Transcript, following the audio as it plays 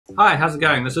Hi, how's it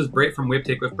going? This is Brett from Web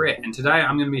Tech with Brett, and today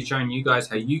I'm going to be showing you guys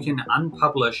how you can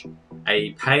unpublish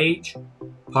a page,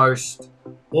 post,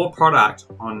 or product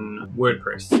on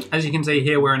WordPress. As you can see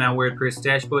here, we're in our WordPress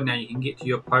dashboard. Now you can get to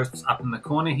your posts up in the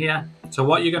corner here. So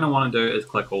what you're going to want to do is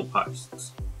click All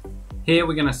Posts. Here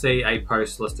we're going to see a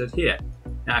post listed here.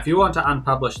 Now if you want to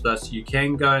unpublish this, you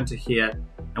can go into here,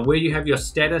 and where you have your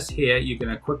status here, you're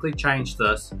going to quickly change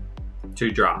this to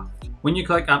draft. When you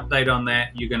click update on that,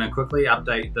 you're going to quickly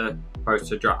update the post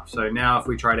to draft. So now if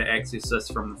we try to access this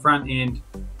from the front end,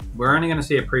 we're only going to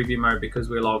see a preview mode because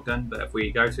we're logged in, but if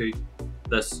we go to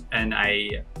this in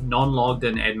a non-logged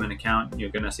in admin account, you're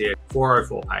going to see a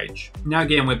 404 page. Now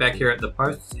again, we're back here at the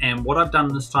posts, and what I've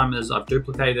done this time is I've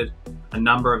duplicated a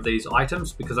number of these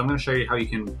items because I'm going to show you how you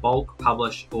can bulk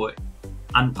publish or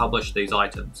unpublish these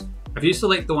items. If you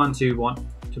select the ones you want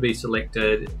to be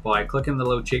selected by clicking the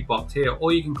little checkbox here,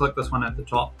 or you can click this one at the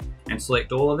top and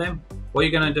select all of them. What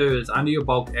you're going to do is under your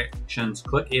bulk actions,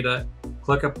 click edit,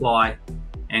 click apply,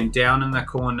 and down in the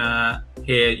corner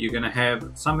here you're going to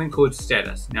have something called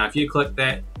status. Now if you click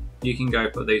that, you can go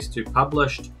put these to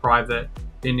published, private,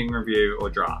 pending review, or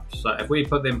draft. So if we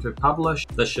put them to publish,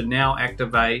 this should now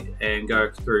activate and go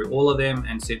through all of them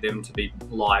and set them to be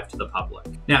live to the public.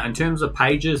 Now in terms of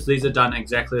pages, these are done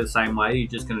exactly the same way. You're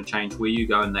just going to change where you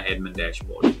go in the admin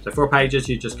dashboard. So for pages,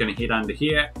 you're just going to head under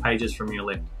here, pages from your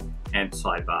left hand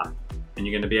sidebar, and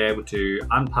you're going to be able to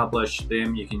unpublish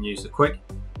them. You can use the quick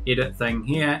edit thing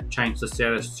here, change the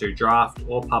status to draft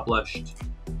or published,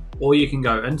 or you can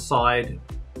go inside,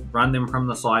 run them from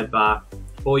the sidebar,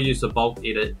 or use the bulk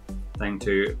edit thing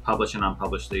to publish and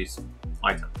unpublish these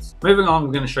items. Moving on,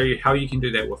 we're going to show you how you can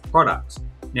do that with products.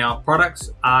 Now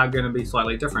products are going to be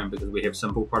slightly different because we have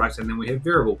simple products and then we have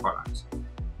variable products.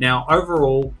 Now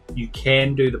overall, you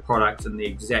can do the products in the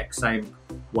exact same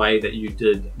way that you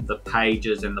did the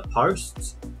pages and the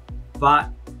posts,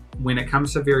 but when it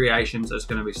comes to variations, it's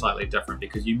going to be slightly different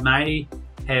because you may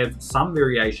have some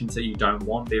variations that you don't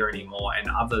want there anymore and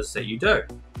others that you do.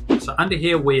 So under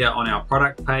here, we are on our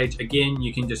product page. Again,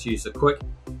 you can just use a quick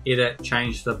edit,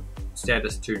 change the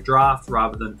status to draft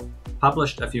rather than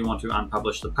published. If you want to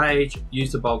unpublish the page,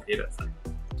 use the bulk edit thing.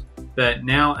 But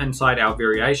now inside our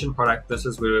variation product, this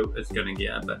is where it's going to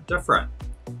get a bit different.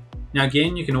 Now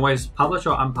again, you can always publish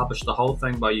or unpublish the whole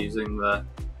thing by using the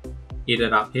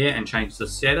edit up here and change the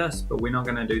status, but we're not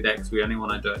going to do that because we only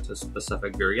want to do it to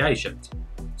specific variations.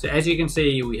 So as you can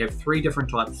see, we have three different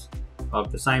types of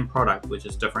the same product, which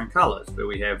is different colors, where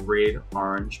we have red,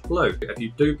 orange, blue. If you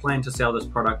do plan to sell this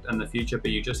product in the future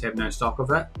but you just have no stock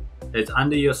of it, it's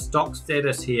under your stock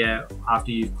status here.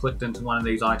 After you've clicked into one of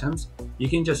these items, you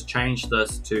can just change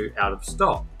this to out of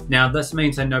stock. Now this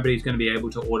means that nobody's going to be able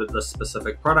to order this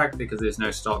specific product because there's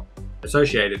no stock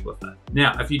associated with it.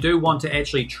 Now if you do want to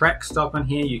actually track stock on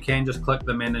here, you can just click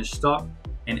the manage stock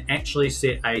and actually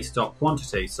set a stock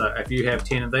quantity. So if you have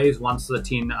 10 of these, once the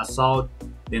 10 are sold,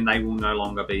 then they will no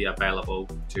longer be available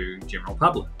to general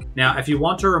public. Now, if you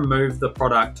want to remove the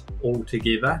product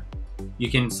altogether,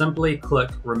 you can simply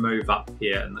click remove up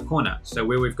here in the corner. So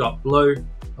where we've got blue,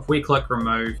 if we click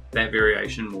remove, that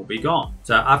variation will be gone.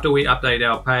 So after we update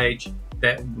our page,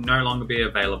 that will no longer be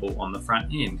available on the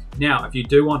front end. Now, if you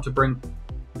do want to bring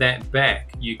that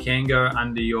back, you can go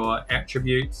under your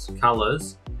attributes,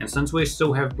 colors, and since we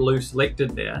still have blue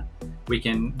selected there, we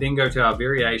can then go to our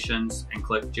variations and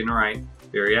click generate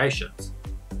variations.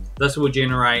 This will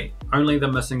generate only the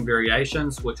missing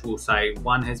variations, which will say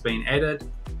one has been added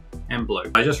and blue.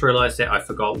 I just realized that I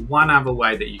forgot one other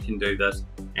way that you can do this,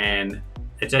 and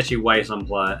it's actually way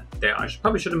simpler that I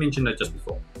probably should have mentioned it just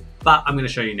before, but I'm going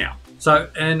to show you now. So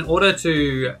in order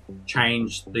to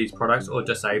change these products or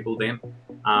disable them,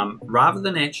 rather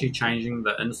than actually changing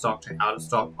the in stock to out of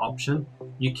stock option,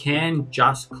 you can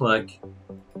just click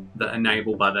the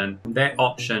enable button. That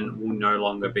option will no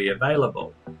longer be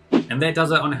available, and that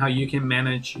does it on how you can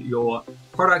manage your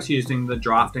products using the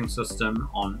drafting system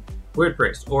on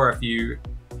WordPress. Or if you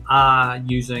are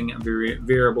using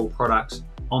variable products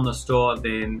on the store,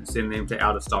 then send them to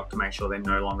out of stock to make sure they're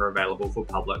no longer available for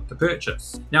public to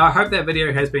purchase. Now I hope that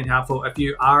video has been helpful. If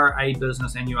you are a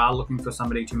business and you are looking for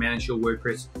somebody to manage your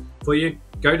WordPress for you,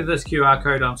 go to this QR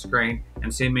code on screen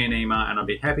and send me an email, and I'll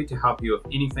be happy to help you with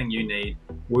anything you need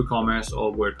WooCommerce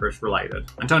or WordPress related.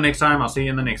 Until next time, I'll see you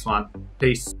in the next one.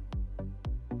 Peace.